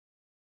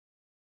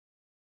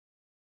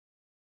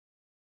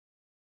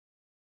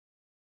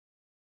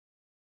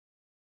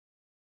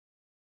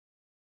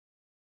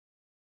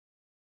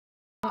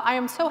I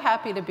am so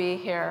happy to be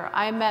here.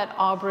 I met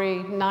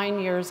Aubrey 9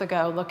 years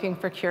ago looking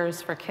for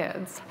cures for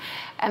kids.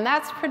 And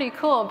that's pretty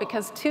cool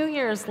because 2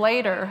 years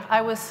later,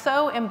 I was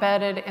so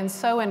embedded and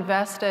so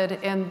invested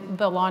in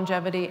the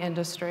longevity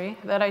industry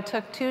that I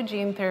took 2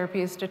 gene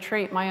therapies to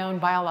treat my own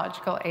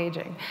biological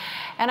aging.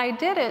 And I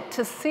did it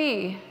to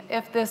see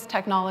if this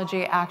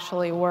technology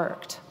actually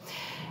worked.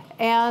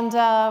 And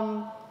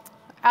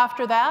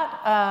after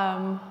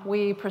that,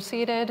 we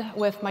proceeded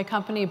with my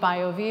company,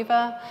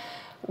 BioViva.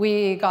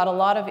 We got a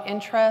lot of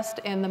interest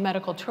in the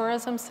medical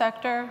tourism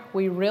sector.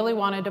 We really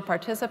wanted to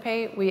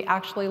participate. We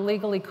actually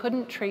legally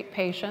couldn't treat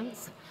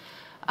patients.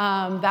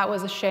 That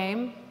was a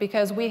shame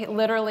because we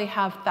literally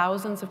have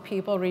thousands of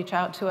people reach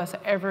out to us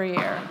every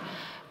year.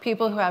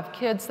 People who have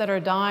kids that are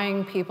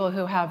dying, people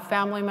who have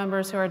family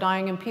members who are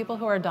dying, and people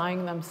who are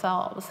dying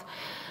themselves.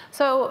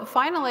 So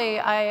finally,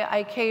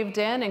 I caved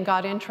in and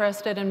got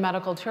interested in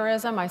medical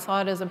tourism. I saw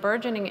it as a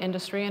burgeoning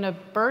industry and a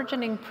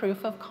burgeoning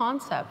proof of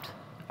concept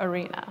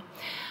arena.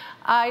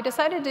 I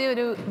decided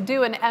to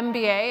do an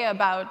MBA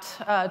about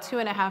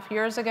 2.5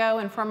 years ago,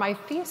 and for my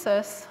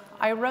thesis,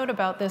 I wrote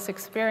about this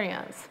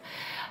experience.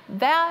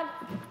 That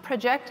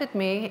projected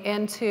me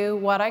into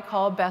what I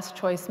call best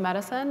choice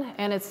medicine,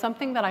 and it's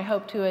something that I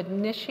hope to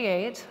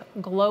initiate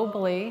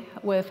globally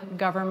with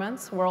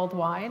governments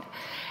worldwide.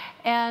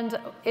 And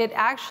it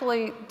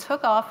actually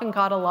took off and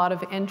got a lot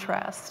of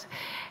interest.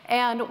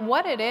 And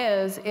what it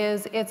is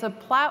it's a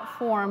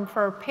platform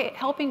for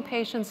helping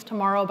patients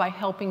tomorrow by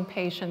helping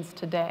patients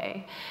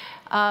today.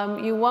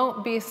 You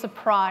won't be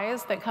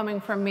surprised that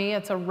coming from me,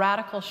 it's a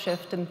radical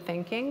shift in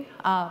thinking.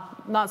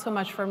 Not so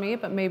much for me,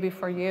 but maybe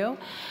for you.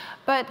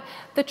 But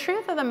the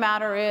truth of the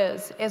matter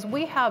is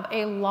we have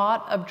a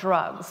lot of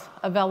drugs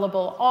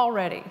available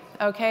already,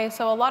 okay?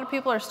 So a lot of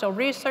people are still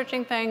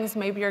researching things.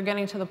 Maybe you're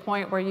getting to the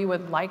point where you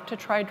would like to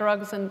try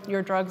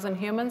your drugs in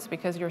humans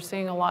because you're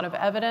seeing a lot of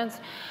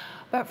evidence.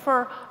 But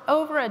for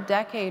over a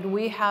decade,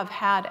 we have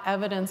had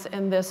evidence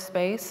in this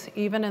space,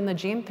 even in the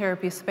gene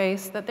therapy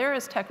space, that there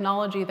is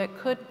technology that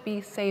could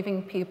be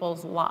saving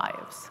people's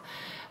lives.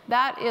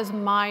 That is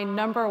my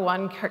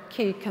 #1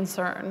 key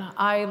concern.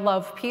 I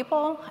love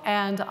people,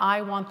 and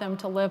I want them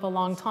to live a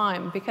long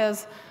time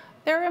because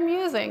they're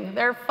amusing,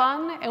 they're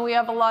fun, and we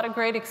have a lot of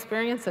great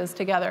experiences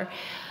together.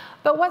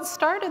 But what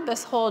started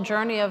this whole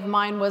journey of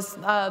mine was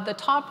the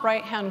top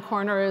right-hand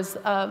corner is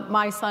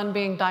my son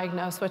being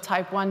diagnosed with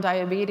type 1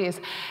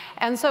 diabetes.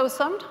 And so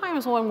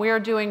sometimes when we're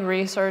doing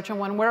research and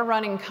when we're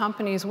running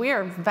companies, we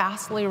are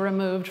vastly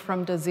removed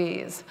from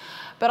disease.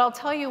 But I'll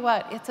tell you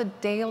what, it's a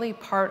daily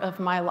part of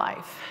my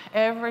life.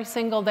 Every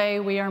single day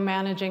we are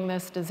managing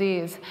this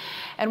disease.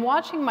 And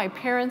watching my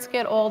parents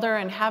get older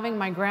and having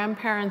my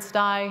grandparents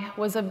die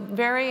was a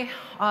very,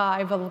 I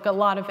have a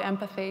lot of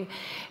empathy.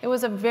 It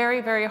was a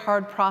very, very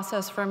hard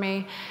process for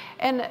me.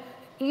 And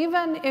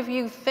even if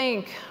you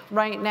think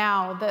right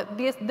now that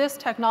this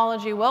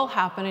technology will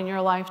happen in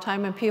your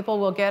lifetime and people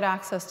will get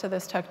access to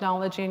this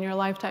technology in your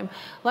lifetime,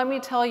 let me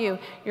tell you,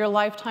 your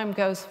lifetime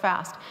goes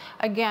fast.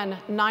 Again,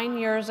 9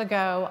 years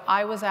ago,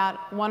 I was at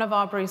one of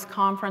Aubrey's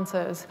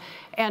conferences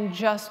and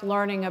just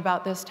learning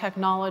about this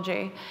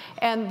technology.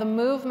 And the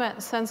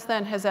movement since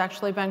then has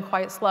actually been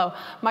quite slow.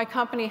 My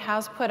company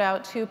has put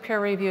out 2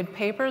 peer-reviewed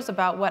papers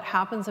about what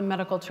happens in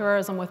medical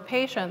tourism with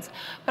patients,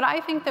 but I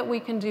think that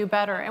we can do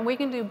better, and we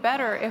can do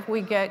better if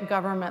we get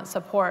government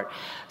support.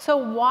 So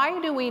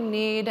why do we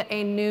need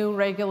a new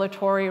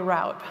regulatory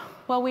route?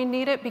 Well, we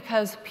need it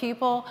because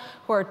people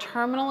who are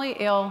terminally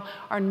ill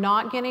are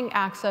not getting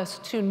access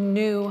to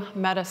new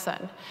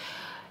medicine.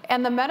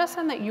 And the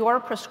medicine that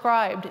you're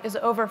prescribed is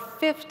over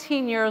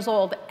 15 years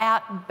old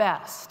at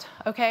best,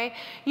 okay?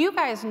 You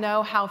guys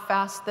know how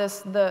fast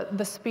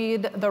the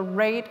speed, the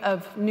rate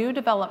of new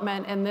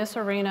development in this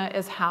arena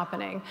is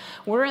happening.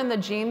 We're in the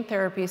gene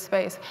therapy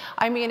space.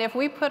 I mean, if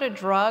we put a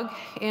drug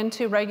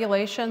into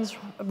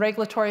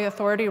regulatory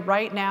authority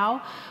right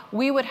now,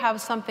 we would have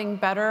something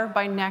better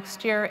by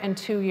next year and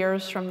 2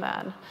 years from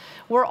then.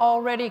 We're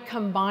already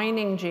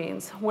combining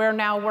genes. We're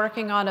now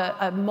working on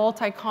a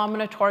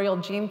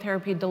multi-combinatorial gene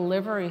therapy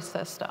delivery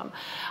system.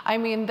 I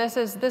mean, this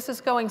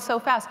is going so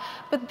fast.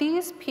 But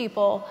these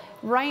people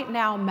right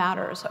now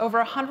matters. Over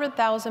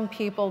 100,000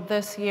 people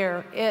this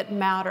year, it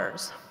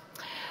matters.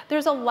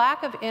 There's a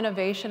lack of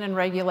innovation and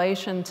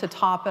regulation to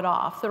top it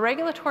off. The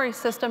regulatory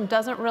system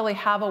doesn't really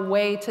have a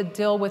way to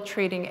deal with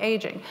treating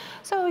aging.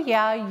 So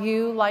yeah,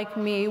 you, like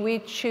me, we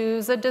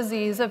choose a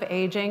disease of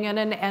aging and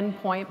an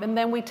endpoint, and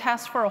then we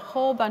test for a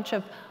whole bunch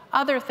of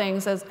other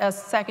things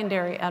as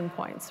secondary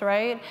endpoints,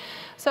 right?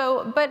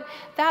 So, but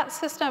that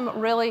system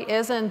really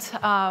isn't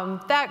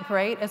that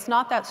great. It's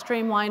not that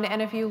streamlined.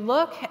 And if you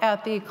look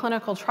at the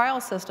clinical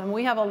trial system,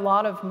 we have a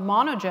lot of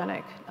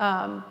monogenic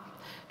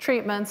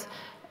treatments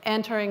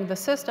entering the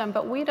system,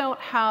 but we don't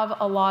have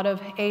a lot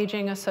of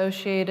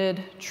aging-associated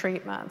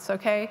treatments,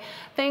 okay?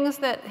 Things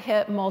that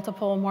hit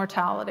multiple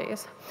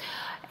mortalities.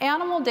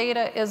 Animal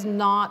data is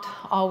not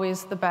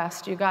always the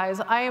best, you guys.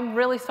 I am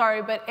really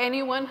sorry, but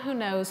anyone who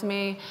knows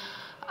me,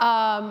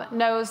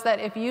 knows that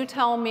if you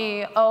tell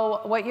me,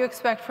 oh, what you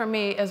expect from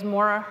me is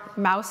more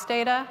mouse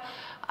data,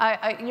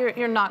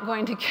 you're not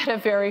going to get a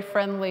very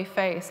friendly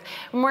face.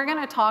 And we're going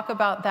to talk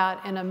about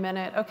that in a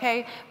minute,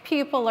 okay?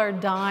 People are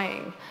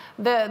dying.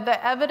 The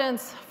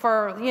evidence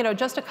for,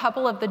 just a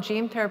couple of the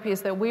gene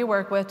therapies that we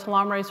work with,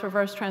 telomerase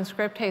reverse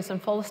transcriptase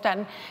and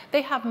follistatin,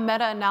 they have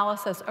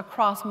meta-analysis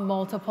across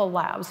multiple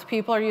labs.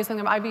 People are using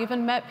them. I've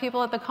even met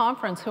people at the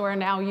conference who are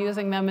now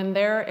using them in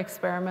their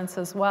experiments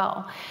as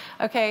well,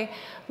 okay?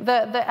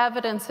 The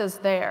evidence is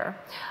there.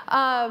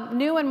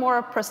 New and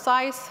more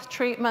precise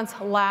treatments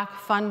lack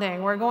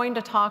funding. We're going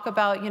to talk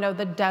about,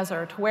 the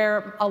desert,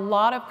 where a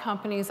lot of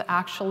companies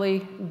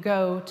actually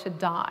go to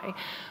die.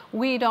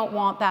 We don't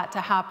want that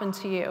to happen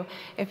to you.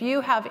 If you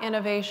have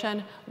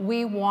innovation,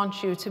 we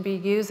want you to be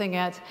using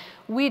it.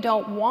 We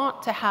don't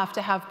want to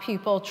have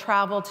people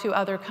travel to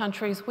other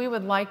countries. We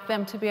would like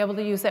them to be able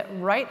to use it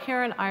right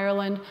here in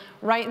Ireland,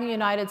 right in the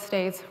United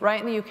States, right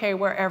in the UK,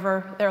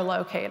 wherever they're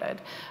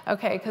located,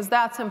 okay, because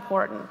that's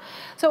important.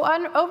 So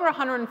over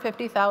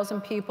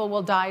 150,000 people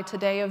will die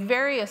today of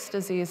various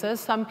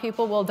diseases. Some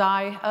people will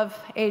die of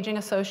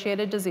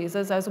aging-associated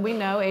diseases. As we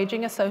know,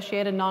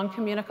 aging-associated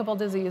non-communicable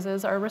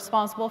diseases are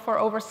responsible for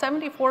over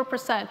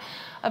 74%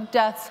 of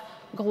deaths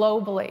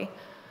globally.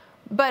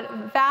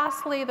 But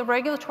vastly, the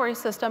regulatory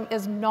system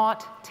is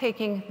not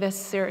taking this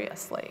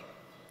seriously.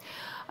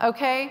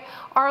 Okay?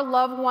 Our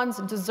loved ones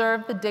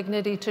deserve the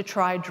dignity to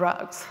try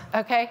drugs.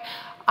 Okay?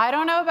 I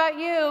don't know about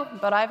you,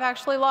 but I've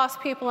actually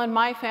lost people in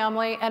my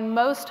family, and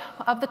most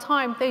of the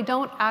time, they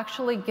don't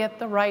actually get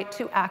the right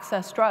to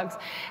access drugs.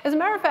 As a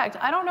matter of fact,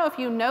 I don't know if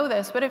you know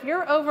this, but if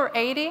you're over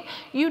 80,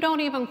 you don't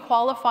even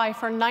qualify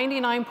for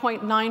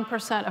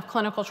 99.9% of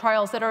clinical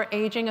trials that are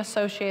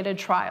aging-associated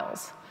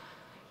trials.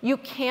 You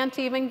can't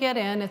even get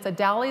in. It's a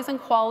Dallies and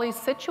Qualies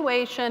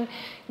situation.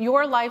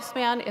 Your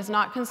lifespan is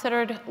not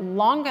considered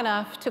long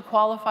enough to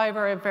qualify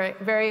for a very,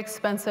 very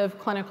expensive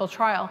clinical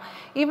trial,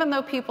 even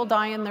though people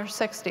die in their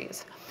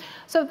 60s.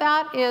 So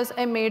that is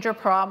a major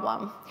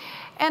problem.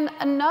 And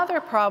another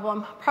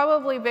problem,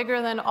 probably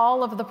bigger than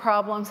all of the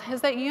problems,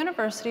 is that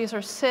universities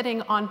are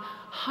sitting on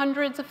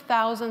hundreds of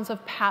thousands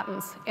of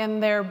patents in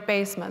their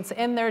basements,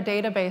 in their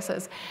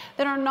databases,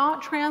 that are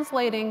not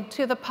translating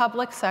to the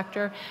public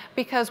sector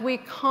because we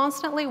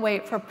constantly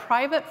wait for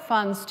private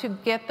funds to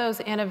get those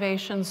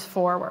innovations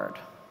forward.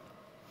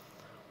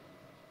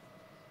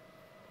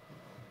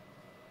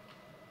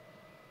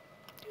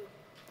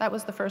 That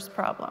was the first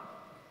problem.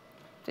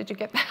 Did you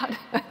get that?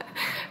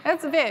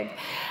 That's big.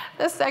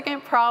 The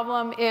second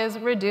problem is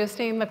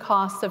reducing the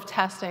cost of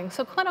testing.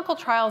 So clinical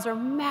trials are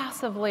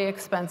massively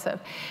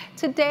expensive.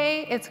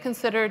 Today, it's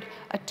considered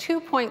a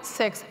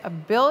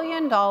 $2.6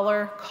 billion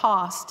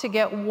cost to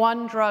get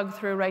one drug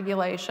through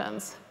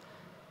regulations.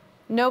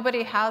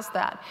 Nobody has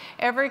that.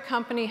 Every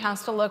company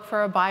has to look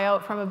for a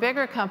buyout from a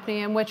bigger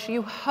company in which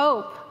you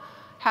hope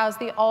has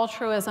the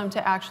altruism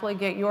to actually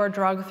get your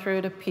drug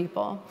through to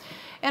people.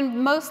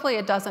 And mostly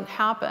it doesn't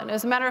happen.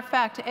 As a matter of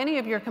fact, any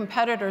of your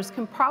competitors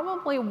can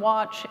probably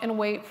watch and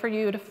wait for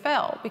you to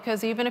fail,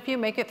 because even if you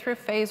make it through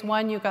phase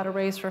 1, you've got to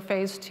race for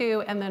phase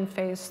 2 and then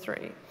phase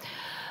 3.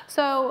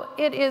 So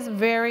it is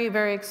very,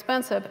 very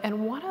expensive.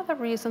 And one of the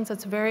reasons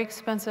it's very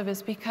expensive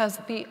is because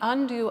the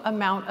undue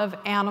amount of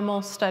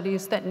animal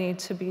studies that need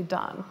to be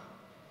done.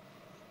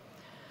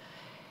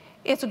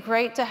 It's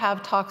great to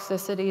have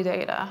toxicity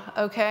data,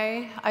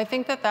 okay? I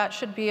think that that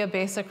should be a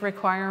basic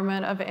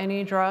requirement of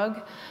any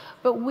drug.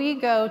 But we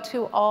go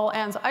to all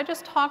ends. I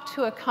just talked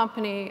to a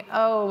company,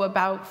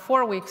 about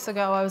 4 weeks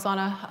ago. I was on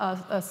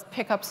a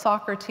pickup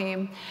soccer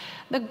team.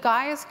 The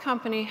guy's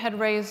company had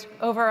raised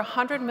over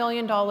 $100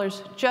 million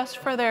just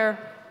for their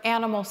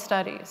animal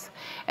studies.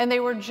 And they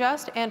were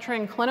just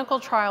entering clinical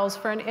trials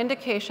for an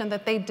indication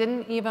that they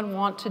didn't even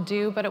want to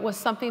do, but it was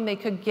something they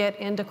could get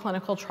into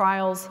clinical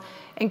trials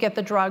and get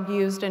the drug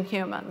used in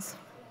humans.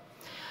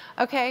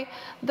 Okay,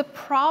 the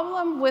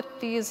problem with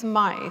these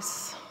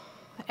mice,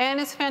 and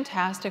it's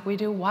fantastic. We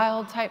do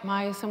wild-type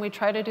mice, and we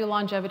try to do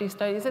longevity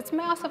studies. It's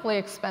massively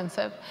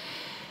expensive.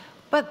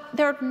 But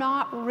they're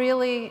not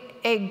really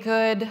a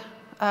good,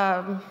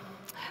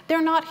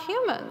 they're not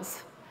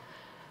humans.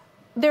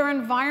 Their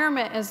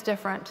environment is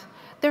different.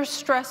 Their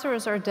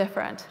stressors are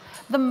different.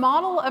 The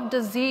model of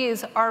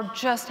disease are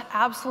just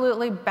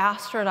absolutely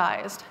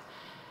bastardized.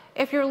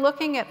 If you're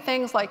looking at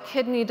things like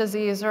kidney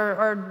disease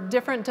or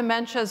different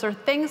dementias or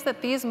things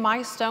that these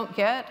mice don't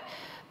get,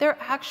 they're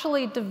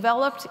actually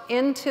developed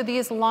into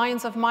these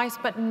lines of mice,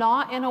 but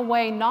not in a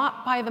way,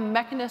 not by the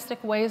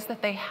mechanistic ways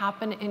that they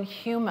happen in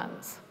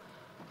humans.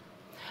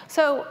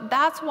 So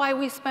that's why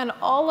we spend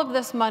all of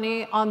this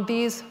money on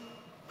these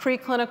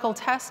preclinical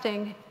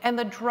testing, and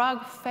the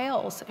drug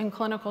fails in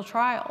clinical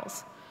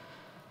trials.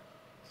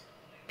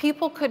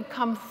 People could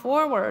come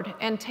forward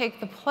and take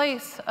the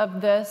place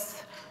of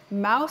this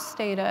mouse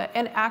data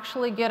and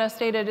actually get us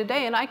data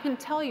today. And I can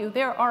tell you,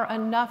 there are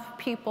enough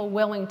people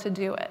willing to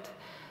do it.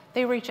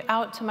 They reach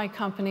out to my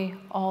company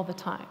all the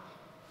time.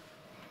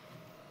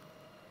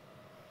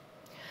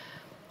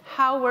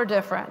 How we're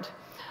different.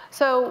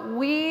 So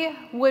we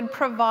would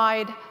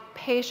provide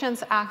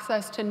patients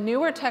access to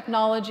newer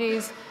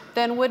technologies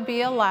than would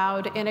be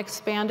allowed in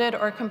expanded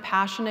or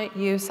compassionate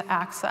use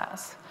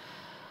access.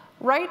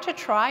 Right to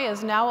try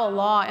is now a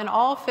law in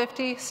all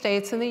 50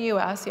 states in the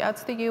US. Yeah,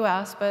 it's the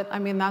US, but I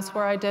mean, that's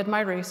where I did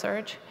my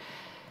research.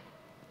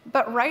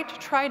 But right to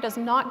try does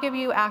not give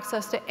you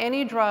access to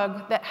any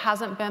drug that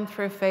hasn't been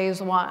through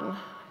phase 1.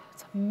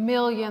 It's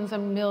millions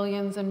and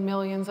millions and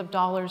millions of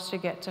dollars to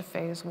get to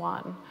phase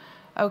 1.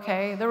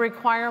 Okay, the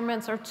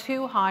requirements are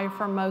too high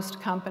for most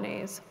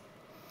companies.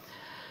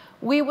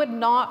 We would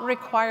not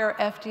require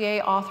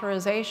FDA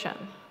authorization.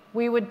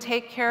 We would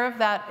take care of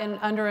that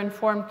under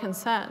informed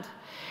consent.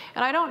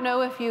 And I don't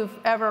know if you've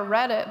ever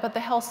read it, but the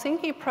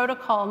Helsinki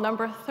Protocol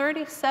number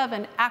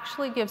 37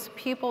 actually gives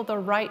people the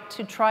right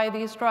to try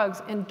these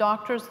drugs and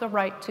doctors the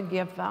right to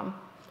give them.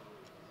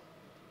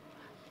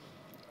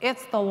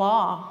 It's the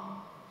law.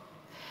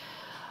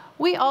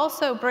 We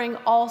also bring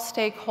all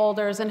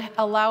stakeholders and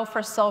allow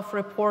for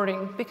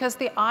self-reporting because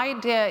the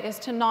idea is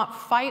to not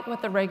fight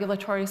with the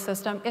regulatory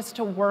system, it's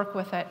to work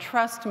with it.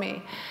 Trust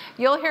me.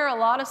 You'll hear a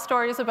lot of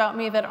stories about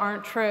me that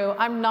aren't true.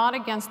 I'm not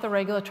against the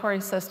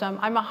regulatory system.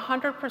 I'm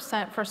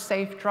 100% for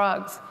safe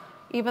drugs,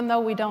 even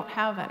though we don't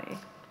have any.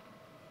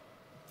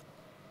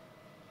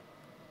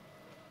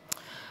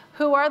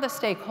 Who are the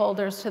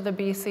stakeholders to the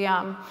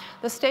BCM?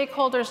 The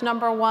stakeholders,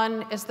 number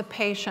one, is the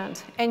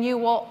patient, and you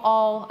will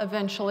all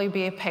eventually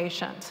be a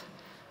patient.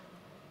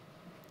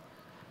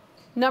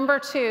 Number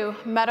two,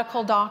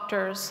 medical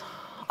doctors.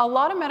 A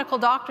lot of medical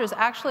doctors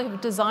actually have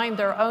designed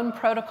their own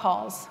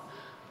protocols,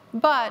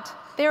 but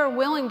they're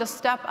willing to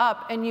step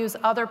up and use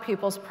other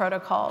people's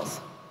protocols.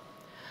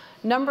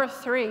 Number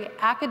three,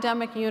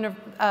 academic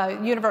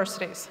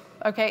universities,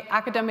 okay,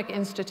 academic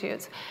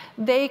institutes.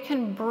 They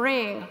can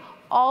bring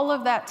all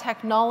of that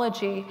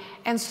technology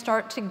and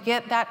start to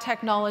get that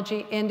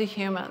technology into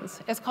humans.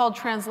 It's called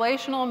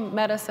translational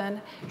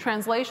medicine.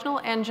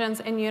 Translational engines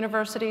in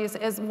universities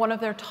is one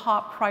of their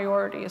top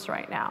priorities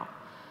right now.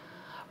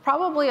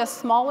 Probably a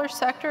smaller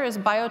sector is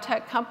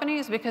biotech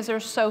companies because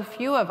there's so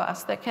few of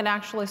us that can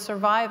actually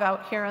survive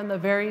out here in the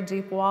very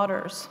deep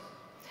waters.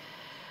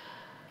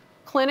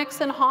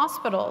 Clinics and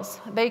hospitals,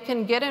 they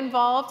can get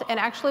involved and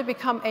actually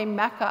become a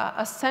mecca,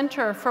 a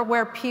center for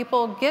where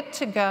people get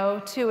to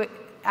go to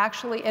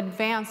actually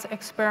advance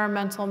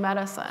experimental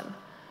medicine.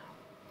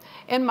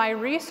 In my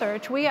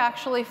research, we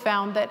actually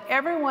found that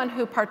everyone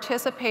who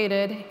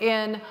participated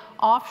in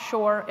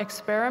offshore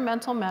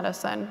experimental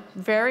medicine,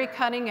 very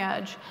cutting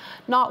edge,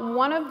 not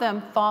one of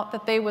them thought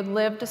that they would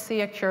live to see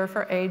a cure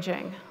for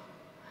aging.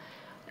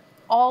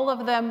 All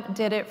of them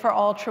did it for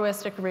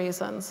altruistic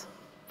reasons.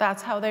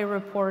 That's how they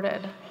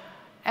reported.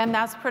 And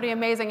that's pretty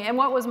amazing. And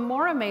what was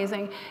more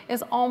amazing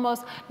is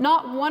almost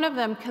not one of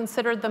them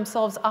considered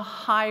themselves a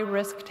high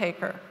risk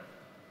taker.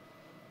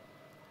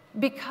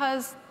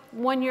 Because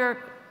when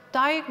you're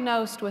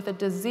diagnosed with a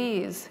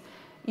disease,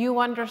 you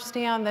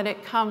understand that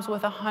it comes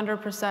with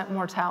 100%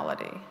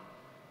 mortality.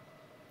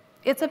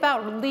 It's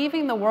about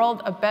leaving the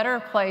world a better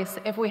place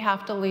if we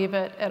have to leave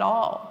it at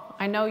all.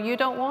 I know you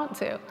don't want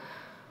to.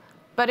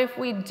 But if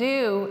we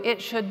do, it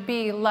should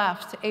be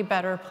left a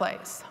better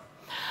place.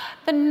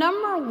 The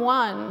number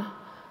one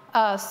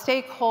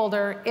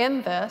stakeholder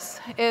in this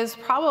is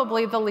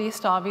probably the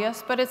least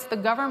obvious, but it's the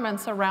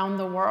governments around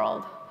the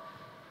world.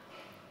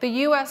 The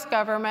US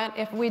government,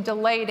 if we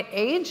delayed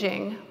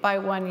aging by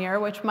 1 year,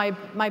 which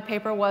my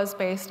paper was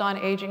based on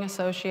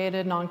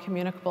aging-associated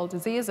non-communicable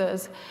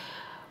diseases,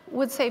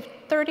 would save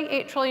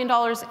 $38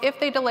 trillion if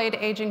they delayed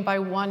aging by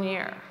 1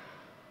 year.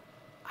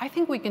 I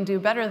think we can do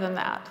better than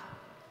that.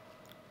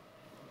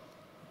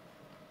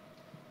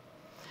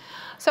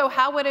 So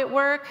how would it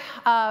work?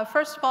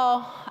 First of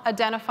all,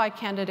 identify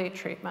candidate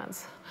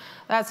treatments.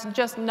 That's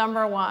just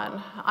number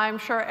one. I'm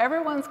sure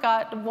everyone's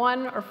got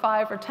 1 or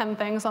 5 or 10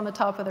 things on the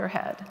top of their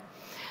head.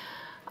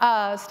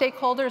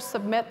 Stakeholders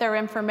submit their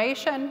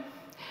information.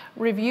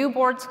 Review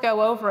boards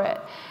go over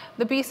it.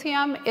 The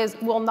BCM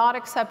will not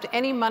accept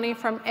any money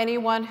from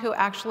anyone who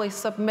actually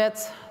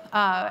submits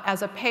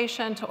as a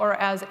patient or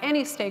as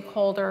any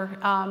stakeholder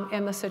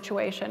in the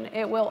situation.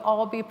 It will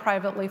all be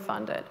privately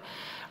funded.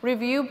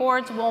 Review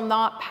boards will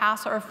not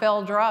pass or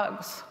fail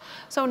drugs.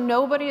 So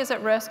nobody is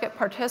at risk at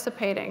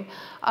participating.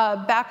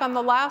 Back on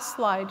the last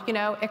slide,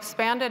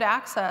 expanded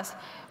access.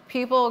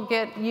 People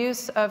get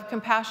use of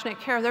compassionate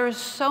care. There is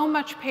so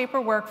much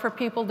paperwork for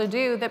people to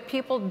do that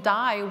people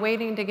die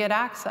waiting to get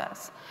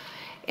access.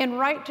 In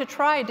Right to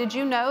Try, did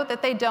you know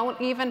that they don't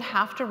even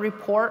have to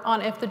report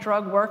on if the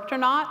drug worked or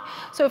not?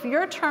 So if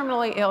you're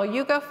terminally ill,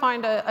 you go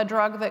find a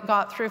drug that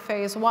got through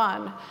phase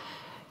 1.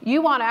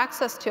 You want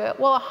access to it.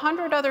 Well,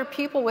 100 other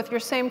people with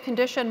your same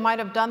condition might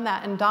have done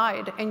that and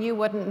died, and you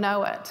wouldn't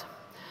know it.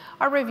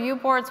 Our review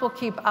boards will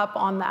keep up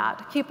on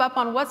that, keep up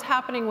on what's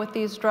happening with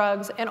these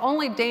drugs, and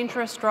only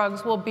dangerous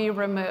drugs will be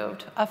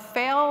removed. A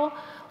fail,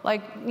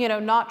 like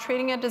not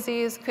treating a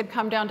disease, could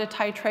come down to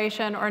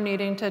titration or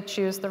needing to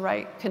choose the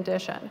right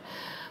condition.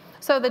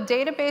 So the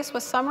database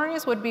with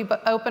summaries would be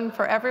open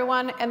for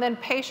everyone, and then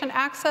patient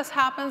access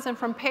happens, and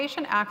from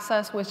patient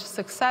access, with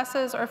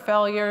successes or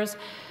failures,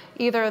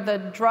 either the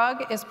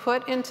drug is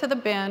put into the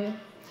bin,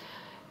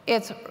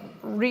 it's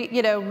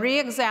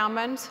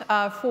re-examined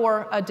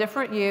for a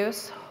different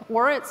use,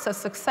 or it's a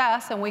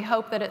success, and we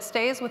hope that it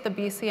stays with the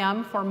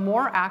BCM for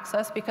more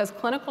access, because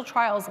clinical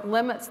trials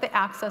limits the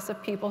access of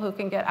people who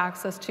can get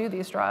access to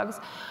these drugs.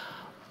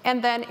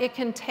 And then it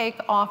can take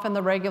off in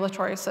the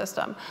regulatory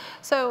system.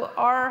 So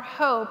our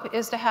hope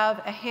is to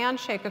have a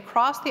handshake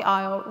across the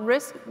aisle,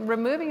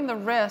 removing the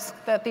risk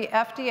that the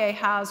FDA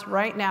has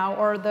right now,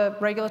 or the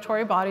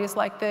regulatory bodies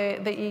like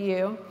the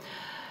EU,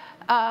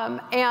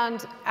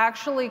 and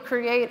actually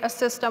create a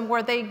system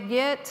where they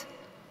get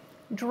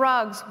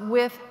drugs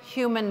with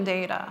human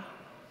data,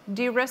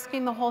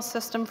 de-risking the whole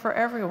system for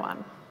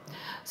everyone.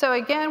 So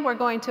again, we're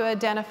going to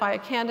identify a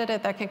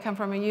candidate that can come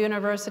from a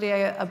university,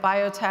 a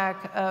biotech,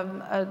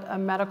 a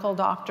medical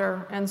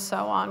doctor, and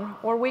so on.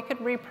 Or we could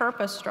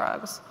repurpose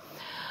drugs.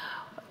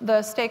 The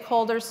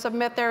stakeholders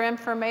submit their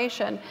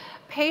information.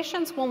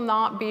 Patients will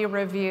not be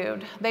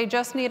reviewed. They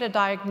just need a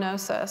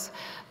diagnosis.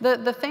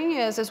 The thing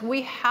is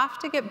we have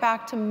to get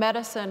back to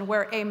medicine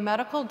where a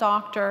medical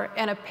doctor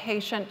and a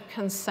patient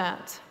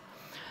consent.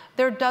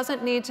 There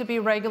doesn't need to be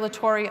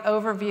regulatory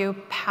overview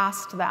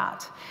past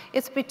that.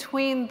 It's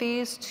between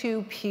these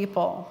two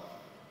people.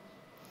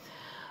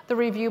 The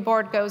review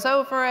board goes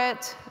over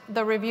it.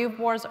 The review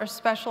boards are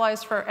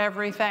specialized for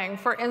everything.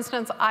 For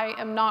instance, I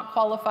am not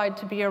qualified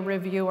to be a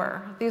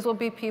reviewer. These will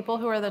be people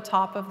who are the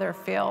top of their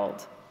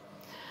field.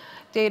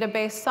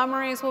 Database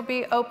summaries will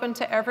be open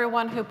to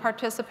everyone who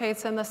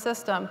participates in the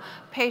system.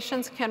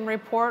 Patients can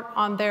report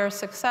on their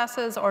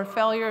successes or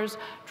failures.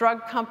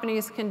 Drug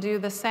companies can do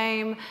the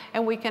same,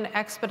 and we can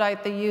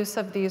expedite the use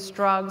of these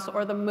drugs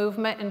or the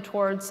movement in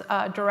towards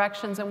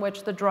directions in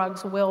which the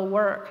drugs will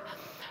work.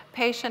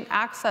 Patient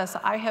access,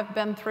 I have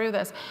been through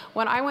this.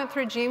 When I went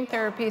through gene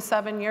therapy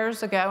 7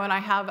 years ago, and I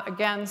have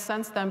again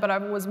since then, but I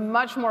was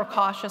much more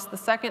cautious the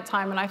second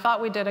time, and I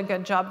thought we did a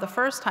good job the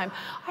first time,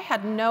 I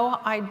had no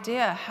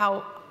idea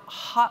how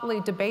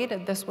hotly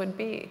debated this would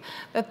be,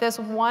 that this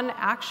one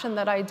action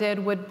that I did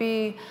would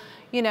be,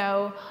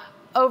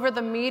 over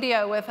the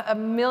media with a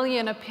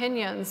million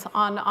opinions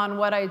on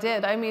what I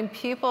did. I mean,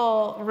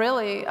 people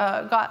really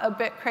got a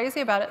bit crazy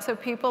about it, so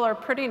people are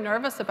pretty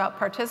nervous about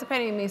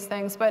participating in these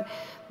things, but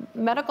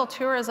medical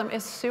tourism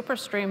is super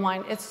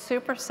streamlined, it's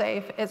super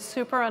safe, it's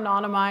super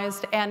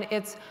anonymized, and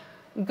it's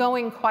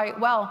going quite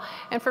well.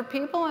 And for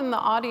people in the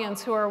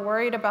audience who are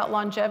worried about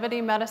longevity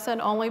medicine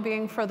only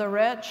being for the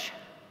rich,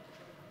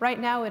 right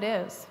now it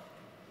is.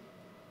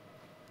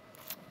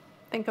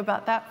 Think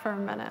about that for a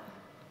minute.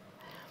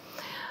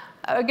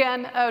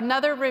 Again,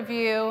 another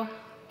review,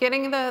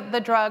 getting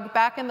the drug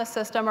back in the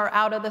system or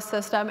out of the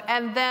system,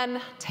 and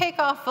then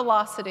takeoff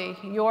velocity.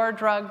 Your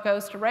drug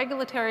goes to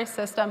regulatory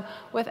system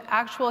with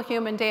actual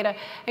human data.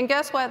 And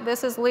guess what?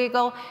 This is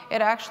legal.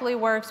 It actually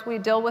works. We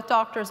deal with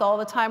doctors all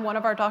the time. One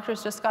of our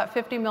doctors just got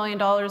 $50 million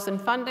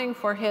in funding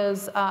for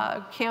his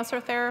cancer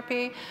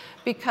therapy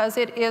because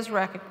it is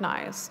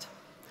recognized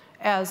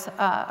as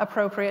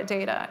appropriate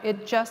data.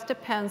 It just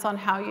depends on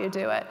how you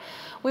do it.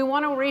 We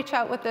want to reach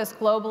out with this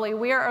globally.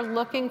 We are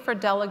looking for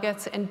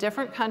delegates in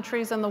different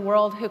countries in the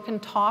world who can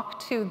talk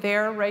to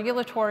their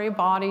regulatory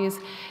bodies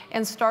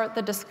and start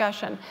the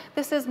discussion.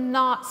 This is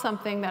not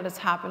something that is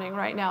happening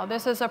right now.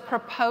 This is a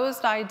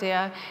proposed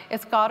idea.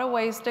 It's got a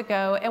ways to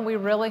go, and we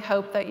really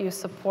hope that you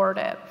support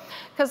it.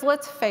 Because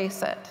let's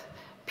face it,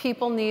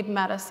 people need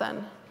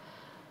medicine.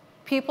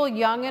 People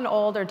young and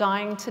old are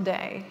dying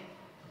today.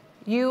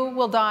 You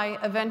will die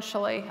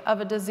eventually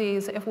of a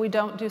disease if we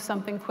don't do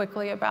something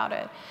quickly about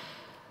it.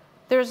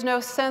 There's no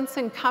sense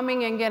in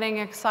coming and getting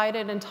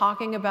excited and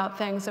talking about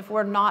things if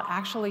we're not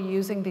actually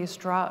using these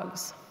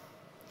drugs.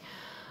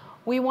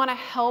 We want to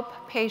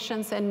help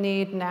patients in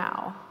need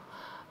now.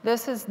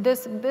 This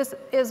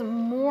is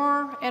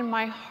more in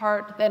my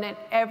heart than it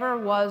ever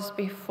was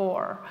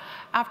before.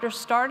 After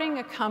starting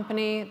a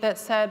company that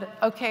said,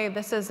 okay,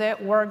 this is it,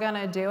 we're going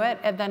to do it,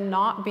 and then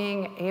not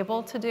being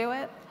able to do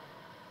it,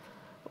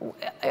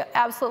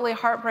 absolutely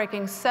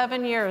heartbreaking.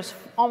 7 years,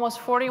 almost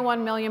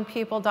 41 million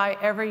people die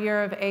every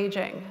year of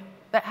aging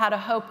that had a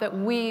hope that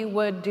we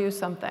would do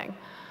something.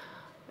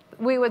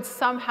 We would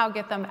somehow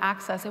get them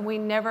access, and we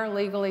never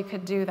legally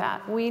could do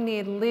that. We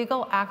need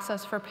legal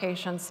access for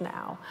patients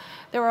now.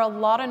 There are a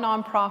lot of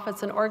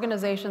nonprofits and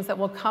organizations that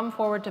will come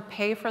forward to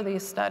pay for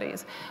these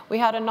studies. We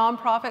had a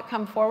nonprofit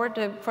come forward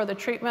for the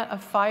treatment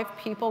of 5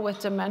 people with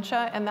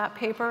dementia, and that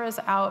paper is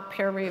out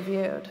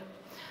peer-reviewed.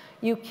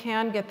 You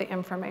can get the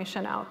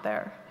information out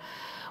there.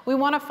 We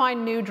want to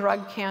find new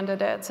drug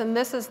candidates, and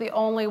this is the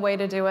only way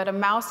to do it. A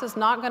mouse is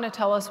not going to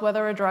tell us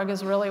whether a drug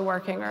is really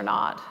working or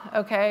not,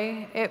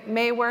 okay? It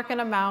may work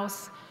in a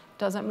mouse,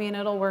 doesn't mean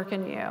it'll work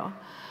in you.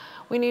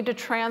 We need to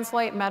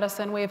translate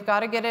medicine. We've got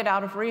to get it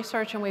out of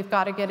research, and we've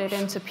got to get it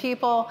into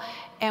people,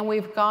 and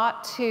we've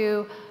got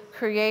to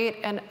create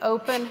an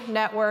open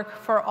network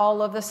for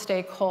all of the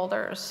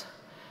stakeholders.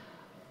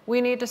 We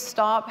need to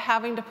stop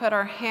having to put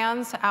our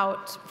hands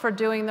out for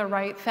doing the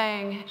right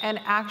thing and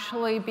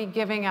actually be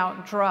giving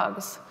out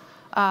drugs.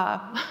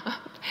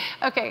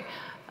 Okay,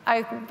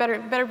 I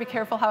better be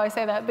careful how I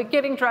say that, but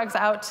getting drugs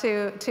out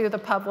to the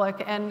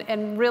public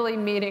and really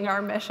meeting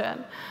our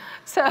mission.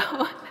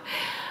 So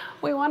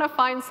we want to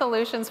find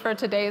solutions for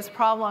today's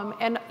problem,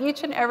 and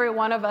each and every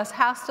one of us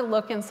has to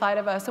look inside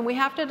of us, and we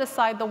have to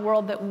decide the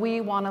world that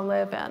we want to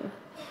live in.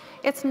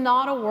 It's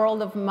not a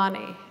world of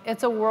money,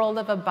 it's a world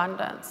of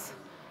abundance.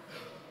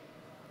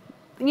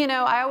 You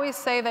know, I always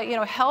say that, you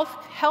know,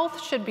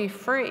 health should be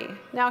free.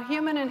 Now,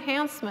 human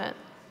enhancement,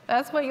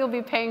 that's what you'll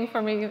be paying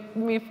for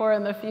me for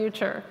in the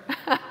future.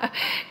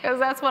 Because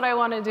that's what I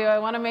want to do. I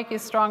want to make you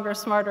stronger,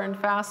 smarter, and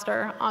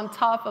faster on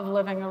top of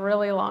living a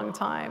really long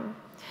time.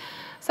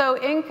 So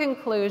in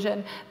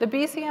conclusion, the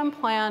BCM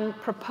plan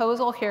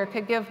proposal here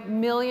could give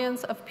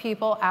millions of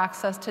people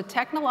access to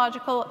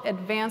technological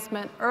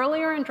advancement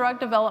earlier in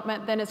drug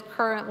development than is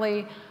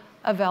currently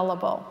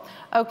available.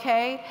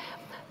 Okay?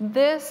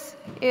 This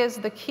is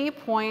the key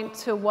point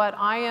to what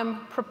I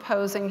am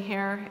proposing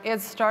here.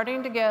 It's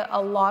starting to get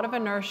a lot of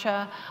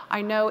inertia.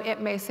 I know it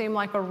may seem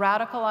like a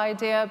radical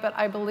idea, but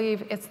I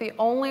believe it's the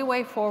only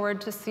way forward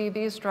to see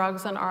these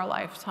drugs in our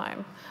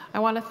lifetime. I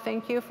want to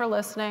thank you for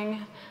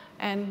listening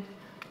and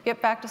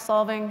get back to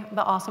solving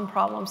the awesome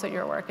problems that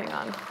you're working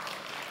on.